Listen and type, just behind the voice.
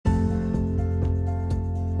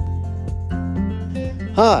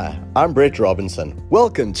Hi, I'm Brett Robinson.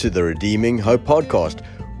 Welcome to the Redeeming Hope podcast,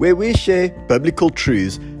 where we share biblical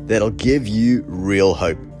truths that'll give you real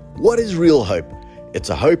hope. What is real hope? It's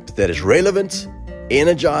a hope that is relevant,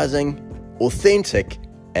 energizing, authentic,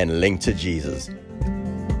 and linked to Jesus.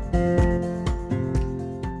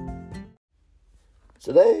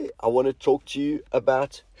 Today, I want to talk to you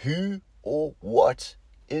about who or what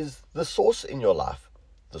is the source in your life.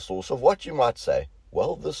 The source of what, you might say?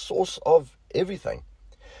 Well, the source of everything.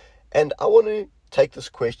 And I want to take this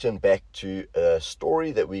question back to a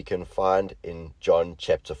story that we can find in John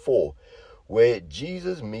chapter 4, where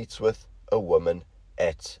Jesus meets with a woman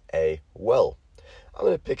at a well. I'm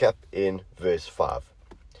going to pick up in verse 5.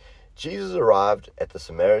 Jesus arrived at the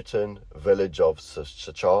Samaritan village of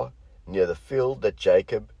Sychar, near the field that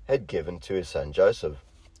Jacob had given to his son Joseph.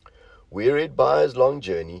 Wearied by his long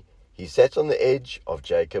journey, he sat on the edge of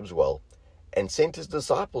Jacob's well and sent his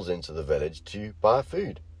disciples into the village to buy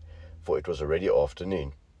food, for it was already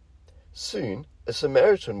afternoon. Soon a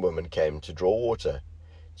Samaritan woman came to draw water.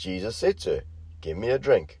 Jesus said to her, "Give me a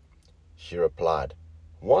drink." She replied,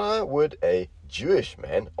 "Why would a Jewish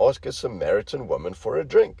man ask a Samaritan woman for a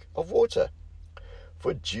drink of water?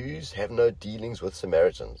 For Jews have no dealings with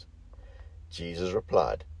Samaritans." Jesus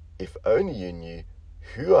replied, "If only you knew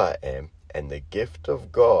who I am and the gift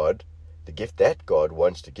of God, the gift that God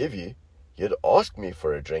wants to give you, you'd ask me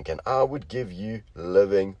for a drink, and I would give you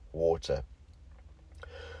living water."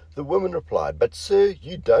 The woman replied, "But sir,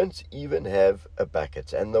 you don't even have a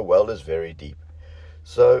bucket, and the well is very deep.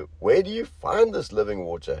 So where do you find this living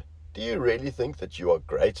water? Do you really think that you are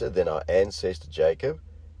greater than our ancestor Jacob,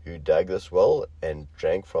 who dug this well and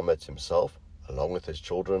drank from it himself, along with his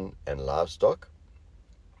children and livestock?"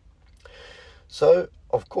 So,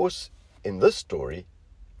 of course, in this story,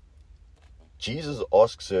 Jesus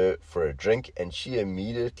asks her for a drink, and she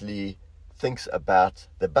immediately thinks about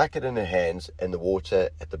the bucket in her hands and the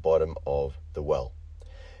water at the bottom of the well.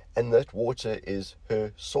 And that water is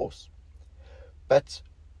her source. But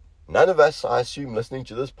none of us, I assume, listening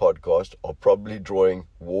to this podcast are probably drawing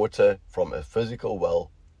water from a physical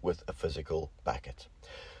well with a physical bucket.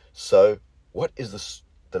 So what is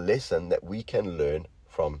the lesson that we can learn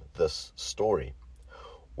from this story?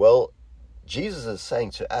 Well, Jesus is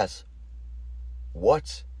saying to us,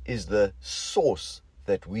 what is the source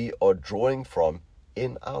that we are drawing from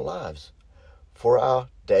in our lives for our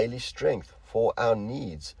daily strength, for our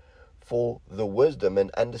needs, for the wisdom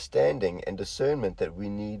and understanding and discernment that we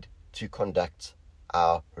need to conduct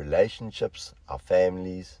our relationships, our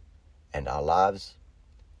families, and our lives,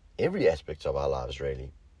 every aspect of our lives,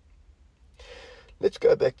 really. Let's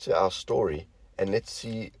go back to our story and let's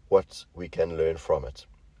see what we can learn from it.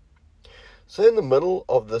 So in the middle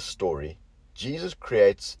of this story, Jesus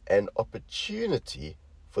creates an opportunity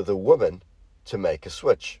for the woman to make a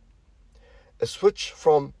switch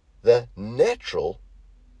from the natural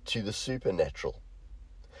to the supernatural,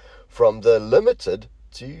 from the limited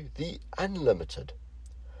to the unlimited,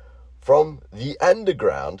 from the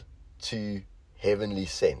underground to heavenly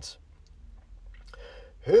sent.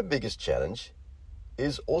 Her biggest challenge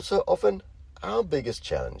is also often our biggest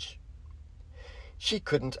challenge. She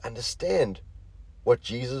couldn't understand what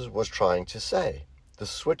Jesus was trying to say, the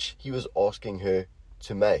switch he was asking her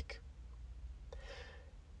to make.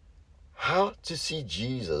 How to see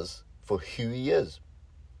Jesus for who he is,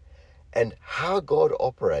 and how God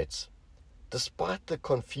operates despite the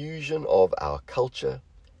confusion of our culture,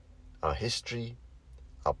 our history,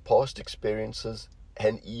 our past experiences,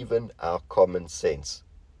 and even our common sense.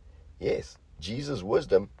 Yes, Jesus'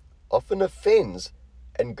 wisdom often offends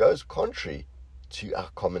and goes contrary to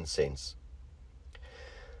our common sense.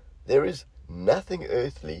 There is nothing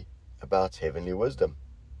earthly about heavenly wisdom.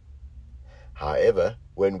 However,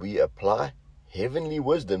 when we apply heavenly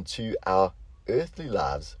wisdom to our earthly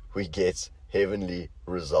lives, we get heavenly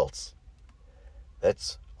results.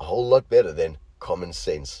 That's a whole lot better than common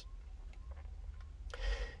sense.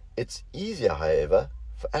 It's easier, however,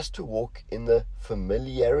 for us to walk in the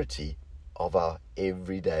familiarity of our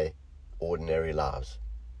everyday, ordinary lives.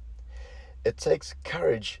 It takes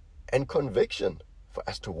courage and conviction for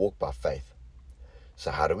us to walk by faith.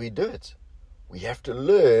 So how do we do it? We have to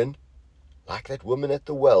learn, like that woman at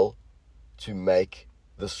the well, to make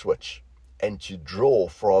the switch and to draw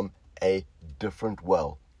from a different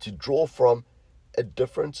well, to draw from a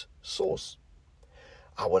different source.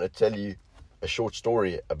 I want to tell you a short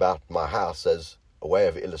story about my house as a way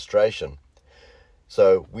of illustration.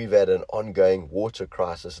 So we've had an ongoing water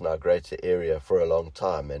crisis in our greater area for a long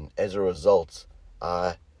time, and as a result,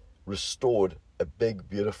 I restored a big,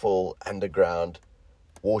 beautiful underground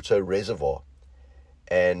water reservoir.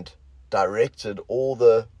 And directed all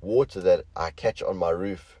the water that I catch on my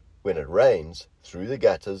roof when it rains through the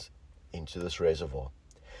gutters into this reservoir.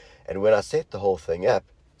 And when I set the whole thing up,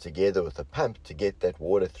 together with a pump to get that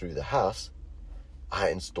water through the house, I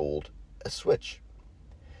installed a switch.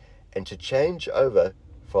 And to change over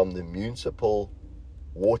from the municipal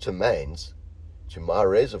water mains to my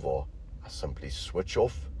reservoir, I simply switch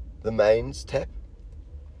off the mains tap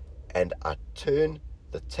and I turn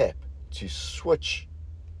the tap to switch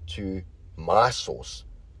to my source,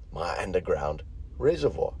 my underground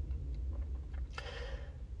reservoir.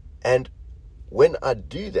 And when I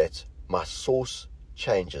do that, my source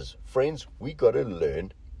changes. Friends, we got to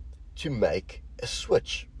learn to make a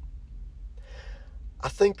switch. I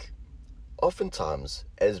think oftentimes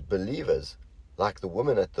as believers, like the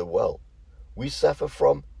woman at the well, we suffer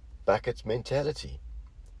from bucket mentality.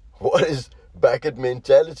 What is bucket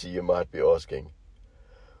mentality, you might be asking?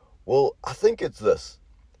 Well, I think it's this.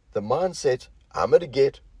 The mindset, I'm going to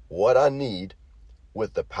get what I need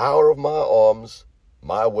with the power of my arms,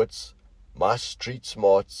 my wits, my street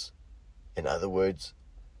smarts. In other words,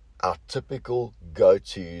 our typical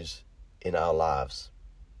go-tos in our lives.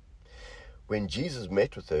 When Jesus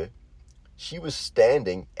met with her, she was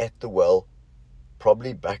standing at the well,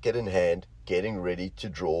 probably bucket in hand, getting ready to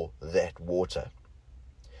draw that water.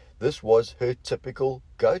 This was her typical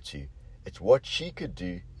go-to. It's what she could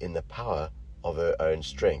do in the power of her own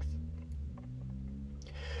strength.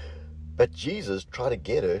 But Jesus tried to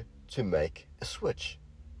get her to make a switch.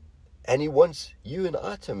 And he wants you and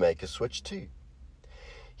I to make a switch too.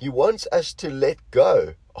 He wants us to let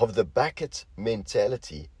go of the bucket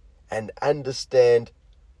mentality and understand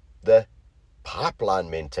the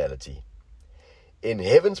pipeline mentality. In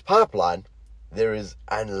heaven's pipeline, there is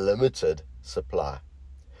unlimited supply.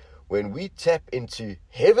 When we tap into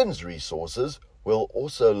heaven's resources, we'll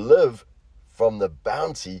also live from the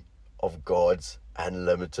bounty of God's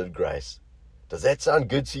unlimited grace. Does that sound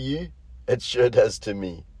good to you? It sure does to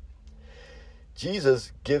me.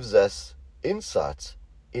 Jesus gives us insights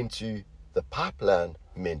into the pipeline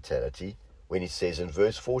mentality when he says in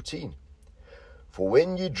verse 14, "For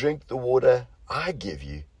when you drink the water I give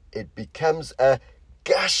you, it becomes a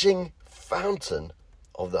gushing fountain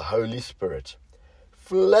of the Holy Spirit,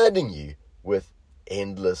 flooding you with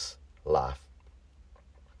endless life."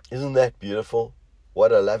 Isn't that beautiful?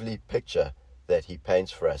 What a lovely picture that he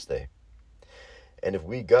paints for us there. And if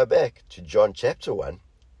we go back to John chapter 1,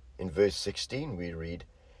 in verse 16 we read,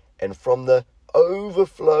 "And from the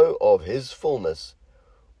overflow of his fullness,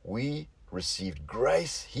 we received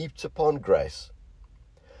grace heaped upon grace."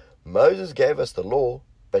 Moses gave us the law,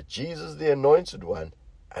 but Jesus, the Anointed One,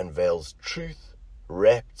 unveils truth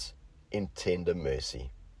wrapped in tender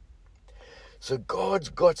mercy. So God's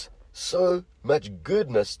got so much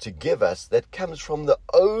goodness to give us that comes from the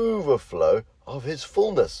overflow of his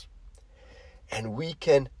fullness. And we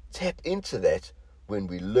can tap into that when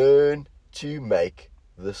we learn to make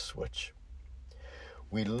the switch.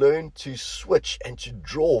 We learn to switch and to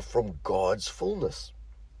draw from God's fullness.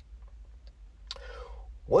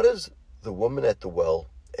 What does the woman at the well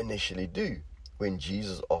initially do when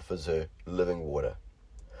Jesus offers her living water?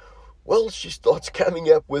 Well, she starts coming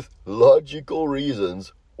up with logical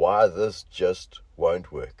reasons why this just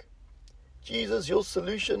won't work. "Jesus, your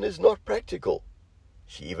solution is not practical."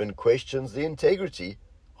 She even questions the integrity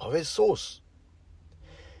of his source.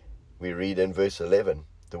 We read in verse 11,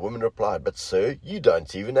 the woman replied, "But sir, you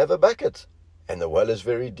don't even have a bucket, and the well is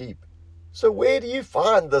very deep. So where do you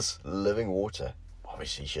find this living water?"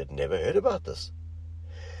 Obviously, she had never heard about this.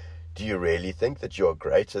 "Do you really think that you are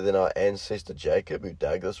greater than our ancestor Jacob, who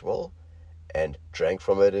dug this well and drank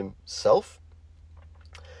from it himself?"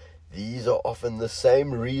 These are often the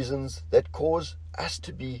same reasons that cause us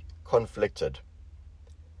to be conflicted.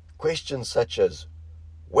 Questions such as,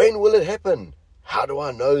 "When will it happen? How do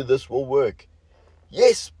I know this will work?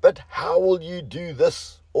 Yes, but how will you do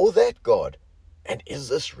this or that, God? And is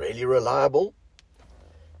this really reliable?"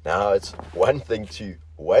 Now, it's one thing to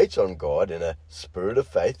wait on God in a spirit of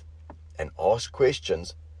faith and ask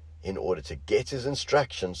questions in order to get his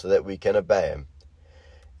instructions so that we can obey him.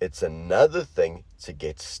 It's another thing to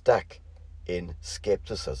get stuck in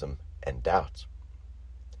skepticism and doubt.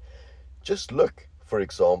 Just look, for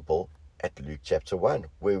example, at Luke chapter 1,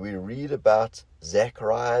 where we read about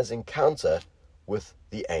Zechariah's encounter with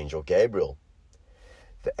the angel Gabriel.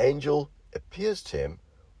 The angel appears to him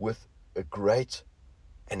with a great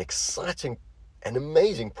and exciting and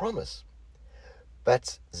amazing promise.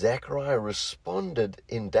 But Zechariah responded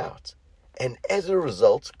in doubt, and as a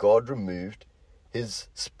result, God removed his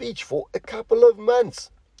speech for a couple of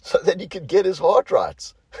months so that he could get his heart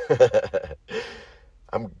right.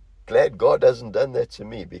 I'm glad God hasn't done that to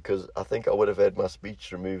me, because I think I would have had my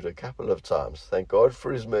speech removed a couple of times. Thank God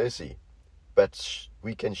for his mercy. But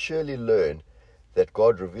we can surely learn that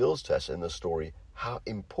God reveals to us in the story how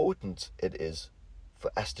important it is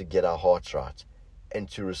for us to get our hearts right and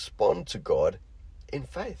to respond to God in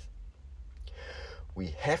faith. We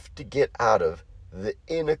have to get out of the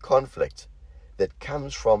inner conflict that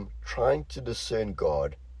comes from trying to discern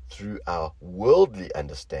God through our worldly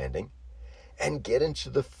understanding and get into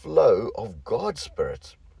the flow of God's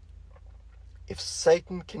Spirit. If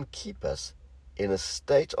Satan can keep us in a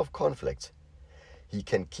state of conflict, he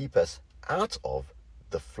can keep us out of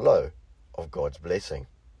the flow of God's blessing.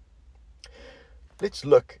 Let's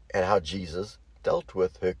look at how Jesus dealt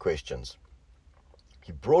with her questions.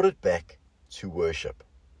 He brought it back to worship.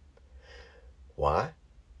 Why?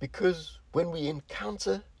 Because when we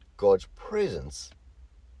encounter God's presence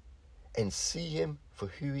and see him for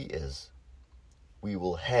who he is, we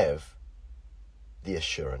will have the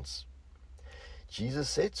assurance. Jesus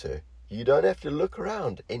said to her, you don't have to look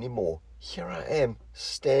around anymore. Here I am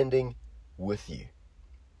standing with you.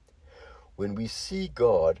 When we see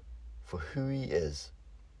God for who he is,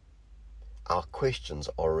 our questions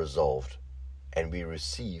are resolved and we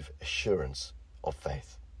receive assurance of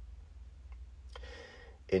faith.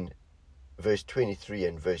 In verse 23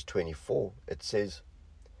 and verse 24, it says,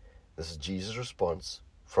 this is Jesus' response,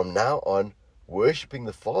 from now on, worshipping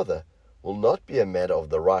the Father will not be a matter of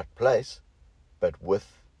the right place, but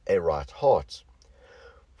with a right heart.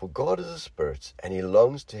 For God is a spirit, and he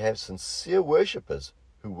longs to have sincere worshippers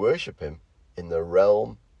who worship him in the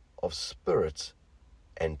realm of spirit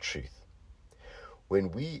and truth.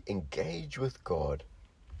 When we engage with God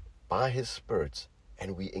by his Spirit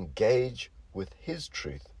and we engage with his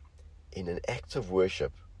truth in an act of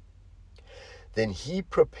worship, then he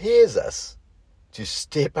prepares us to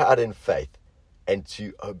step out in faith and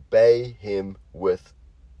to obey him with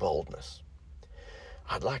boldness.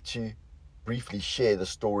 I'd like to briefly share the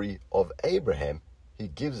story of Abraham, who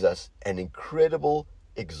gives us an incredible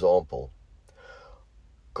example.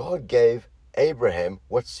 God gave Abraham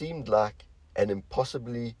what seemed like an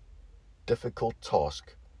impossibly difficult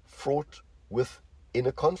task, fraught with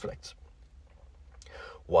inner conflict.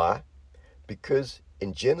 Why? Because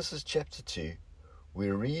in Genesis chapter 2, we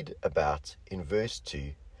read about, in verse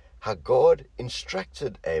 2, how God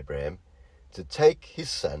instructed Abraham to take his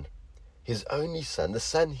son, his only son, the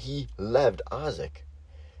son he loved, Isaac,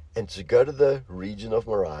 and to go to the region of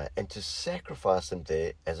Moriah and to sacrifice him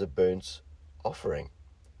there as a burnt offering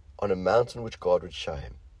on a mountain which God would show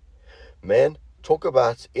him. Man, talk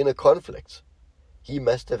about inner conflict. He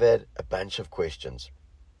must have had a bunch of questions.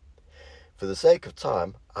 For the sake of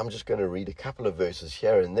time, I'm just going to read a couple of verses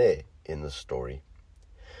here and there in the story.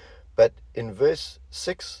 But in verse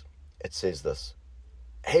 6, it says this: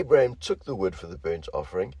 Abraham took the wood for the burnt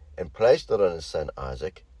offering and placed it on his son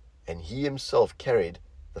Isaac, and he himself carried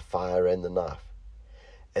the fire and the knife.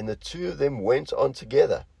 And the two of them went on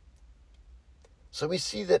together. So we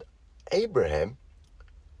see that Abraham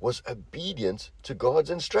was obedient to God's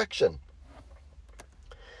instruction.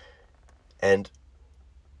 And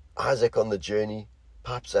Isaac on the journey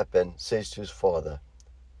pipes up and says to his father,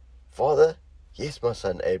 "Father?" "Yes, my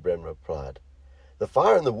son," Abraham replied. "The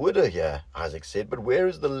fire and the wood are here," Isaac said, "but where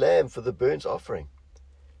is the lamb for the burnt offering?"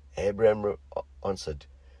 Abraham answered,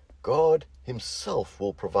 "God himself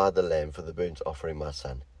will provide the lamb for the burnt offering, my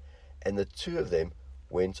son." And the two of them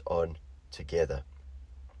went on together.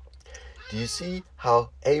 Do you see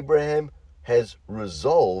how Abraham has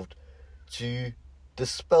resolved to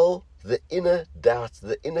dispel the inner doubts,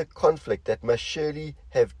 the inner conflict that must surely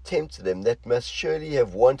have tempted him, that must surely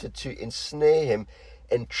have wanted to ensnare him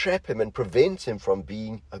and trap him and prevent him from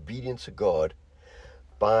being obedient to God,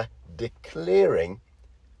 by declaring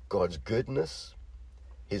God's goodness,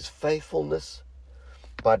 his faithfulness,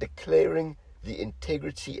 by declaring the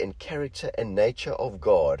integrity and character and nature of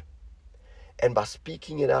God, and by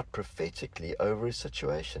speaking it out prophetically over his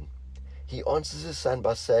situation. He answers his son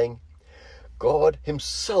by saying, God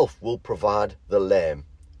himself will provide the lamb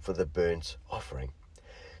for the burnt offering.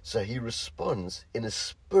 So he responds in a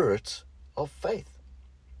spirit of faith.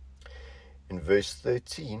 In verse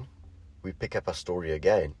 13, we pick up our story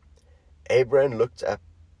again. Abraham looked up,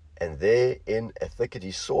 and there in a thicket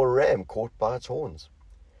he saw a ram caught by its horns.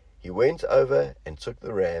 He went over and took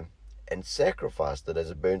the ram and sacrificed it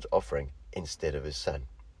as a burnt offering instead of his son.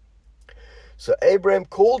 So Abraham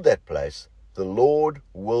called that place, "The Lord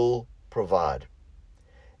will provide."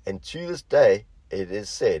 And to this day it is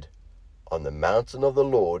said, "On the mountain of the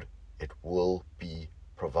Lord it will be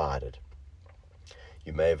provided."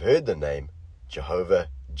 You may have heard the name Jehovah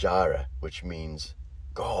Jireh, which means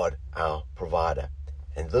God our provider.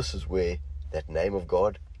 And this is where that name of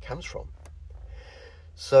God comes from.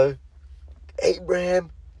 So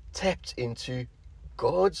Abraham tapped into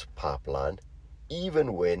God's pipeline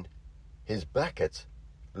even when his bucket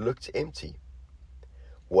looked empty.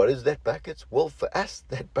 What is that bucket? Well, for us,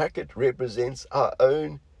 that bucket represents our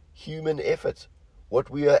own human effort, what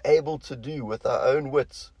we are able to do with our own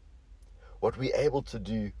wits, what we are able to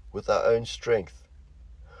do with our own strength,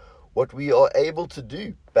 what we are able to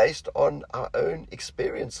do based on our own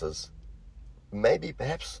experiences, maybe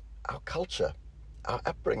perhaps our culture, our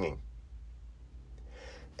upbringing.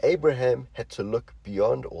 Abraham had to look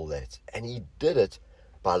beyond all that, and he did it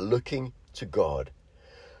by looking to God,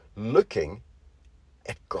 looking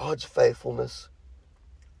at God's faithfulness,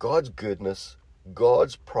 God's goodness,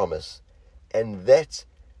 God's promise, and that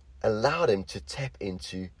allowed him to tap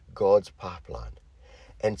into God's pipeline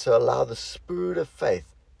and to allow the spirit of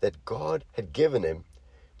faith that God had given him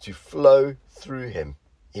to flow through him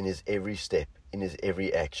in his every step, in his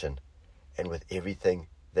every action, and with everything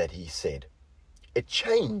that he said. It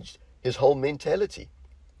changed his whole mentality.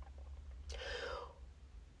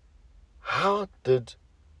 How did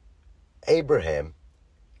Abraham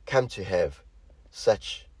come to have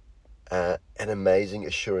such an amazing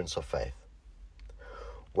assurance of faith?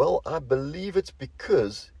 Well, I believe it's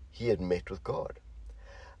because he had met with God.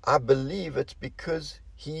 I believe it's because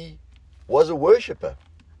he was a worshipper.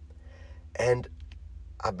 And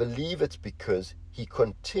I believe it's because he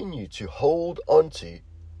continued to hold on to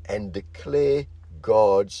and declare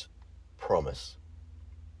God's promise.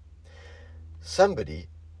 Somebody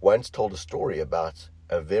once told a story about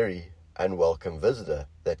a very unwelcome visitor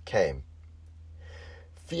that came.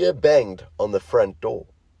 Fear banged on the front door.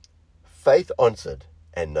 Faith answered,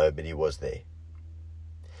 and nobody was there.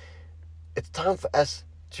 It's time for us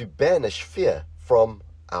to banish fear from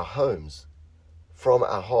our homes, from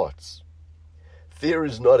our hearts. Fear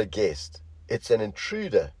is not a guest. It's an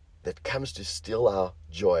intruder that comes to steal our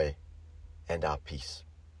joy and our peace.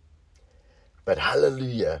 But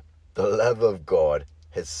hallelujah, the love of God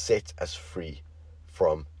has set us free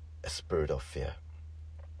from a spirit of fear.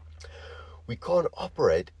 We can't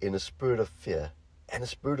operate in a spirit of fear and a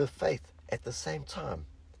spirit of faith at the same time.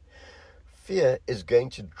 Fear is going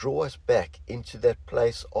to draw us back into that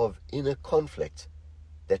place of inner conflict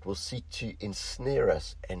that will seek to ensnare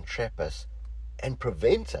us and trap us and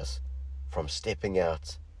prevent us from stepping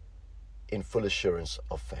out in full assurance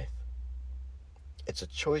of faith. It's a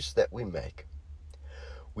choice that we make.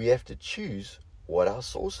 We have to choose what our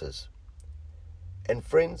source is. And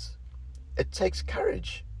friends, it takes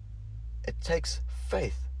courage. It takes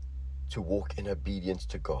faith to walk in obedience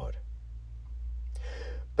to God.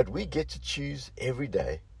 But we get to choose every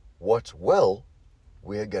day what well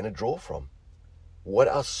we're going to draw from, what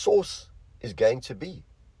our source is going to be.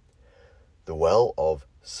 The well of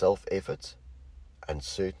self-effort,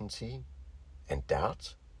 uncertainty, and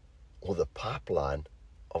doubt, or the pipeline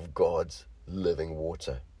of God's living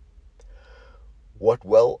water. What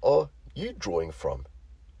well are you drawing from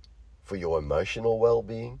for your emotional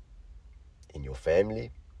well-being, in your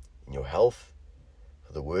family, in your health,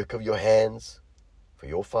 for the work of your hands, for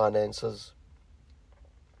your finances?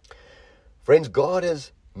 Friends, God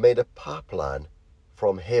has made a pipeline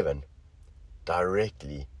from heaven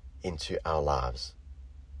directly into our lives.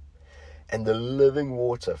 And the living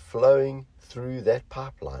water flowing through that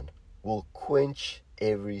pipeline will quench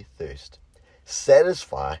every thirst,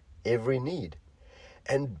 satisfy every need,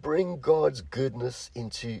 and bring God's goodness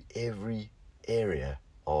into every area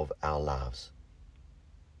of our lives.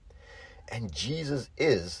 And Jesus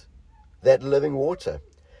is that living water.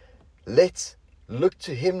 Let's look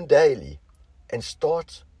to him daily and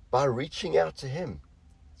start by reaching out to him,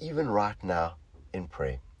 even right now in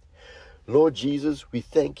prayer. Lord Jesus, we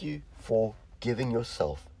thank you for giving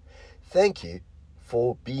yourself. Thank you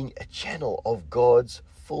for being a channel of God's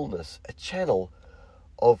fullness, a channel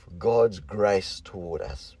of God's grace toward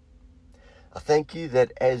us. I thank you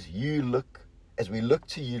that as we look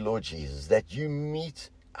to you, Lord Jesus, that you meet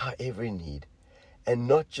our every need, and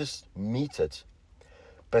not just meet it,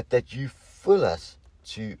 but that you fill us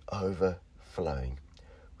to overflowing.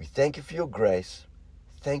 We thank you for your grace.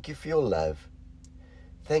 Thank you for your love.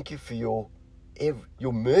 Thank you for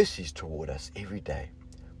your mercies toward us every day.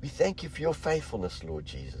 We thank you for your faithfulness, Lord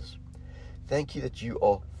Jesus. Thank you that you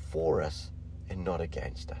are for us and not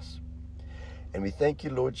against us. And we thank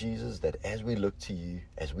you, Lord Jesus, that as we look to you,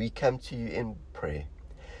 as we come to you in prayer,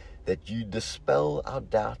 that you dispel our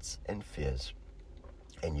doubts and fears,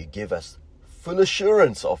 and you give us full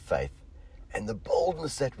assurance of faith and the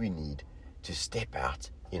boldness that we need to step out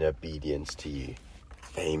in obedience to you.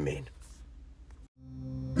 Amen.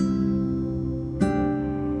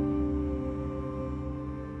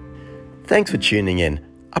 Thanks for tuning in.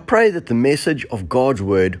 I pray that the message of God's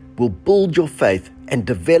Word will build your faith and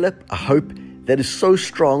develop a hope that is so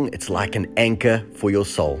strong it's like an anchor for your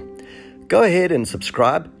soul. Go ahead and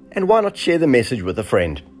subscribe, and why not share the message with a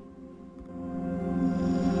friend?